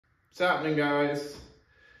What's happening, guys?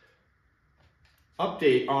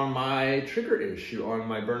 Update on my trigger issue on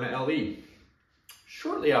my Byrna LE.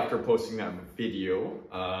 Shortly after posting that video,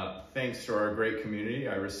 thanks to our great community,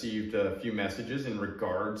 I received a few messages in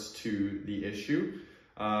regards to the issue.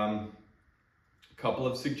 A couple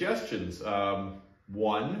of suggestions.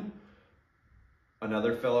 One,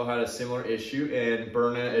 another fellow had a similar issue and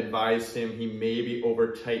Byrna advised him he may be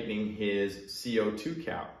over tightening his CO2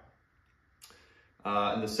 cap.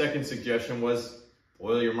 And the second suggestion was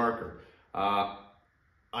oil your marker.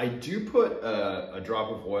 I do put a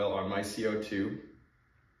drop of oil on my CO2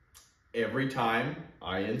 every time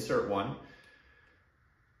I insert one.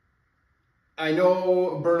 I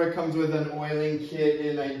know Byrna comes with an oiling kit,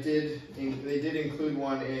 and they did include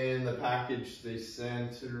one in the package they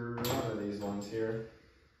sent. One of these ones here.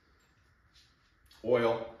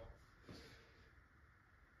 Oil.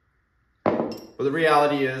 But the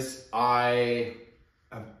reality is, I've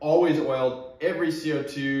always oiled every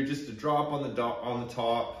CO2, just a drop on the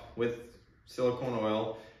top with silicone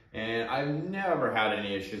oil, and I've never had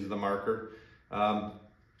any issues with the marker.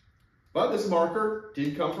 But this marker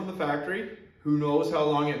did come from the factory. Who knows how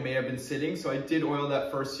long it may have been sitting, so I did oil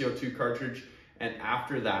that first CO2 cartridge, and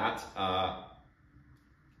after that,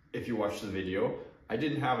 if you watch the video, I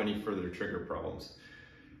didn't have any further trigger problems.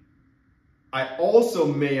 I also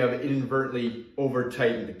may have inadvertently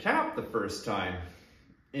over-tightened the cap the first time,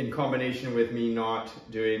 in combination with me not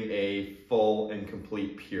doing a full and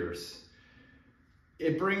complete pierce.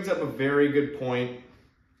 It brings up a very good point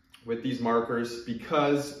with these markers,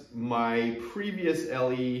 because my previous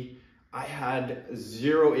LE, I had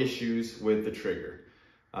zero issues with the trigger.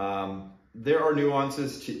 There are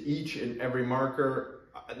nuances to each and every marker.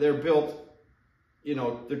 They're built, you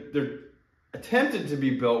know, they're attempted to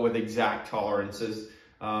be built with exact tolerances,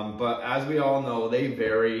 but as we all know, they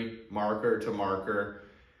vary marker to marker.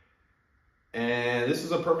 And this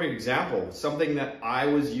is a perfect example. Something that I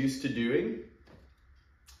was used to doing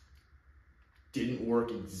didn't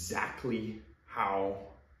work exactly how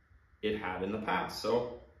it had in the past.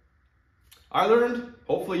 So I learned,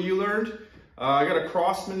 hopefully you learned. I got a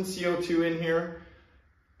Crossman CO2 in here.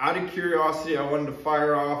 Out of curiosity, I wanted to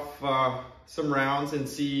fire off some rounds and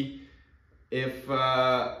see if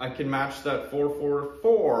I can match that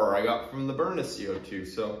 444 I got from the Byrna CO2.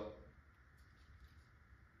 So,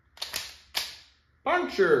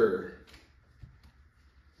 puncture.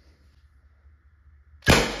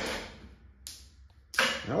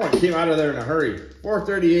 That one came out of there in a hurry.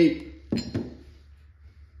 438.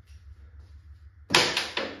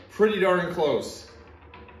 Pretty darn close.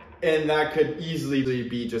 And that could easily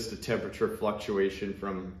be just a temperature fluctuation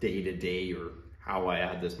from day to day, or how I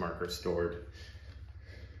had this marker stored.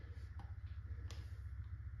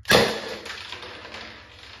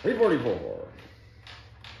 .344.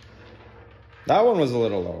 That one was a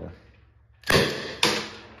little lower.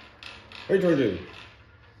 322.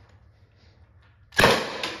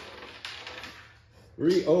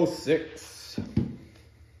 306.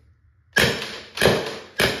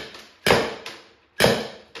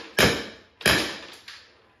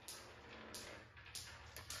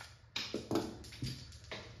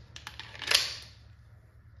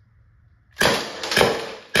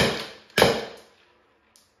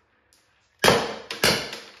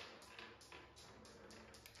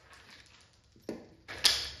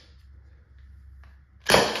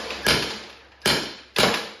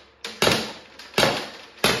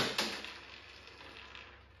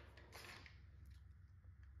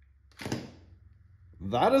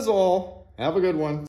 That is all. Have a good one.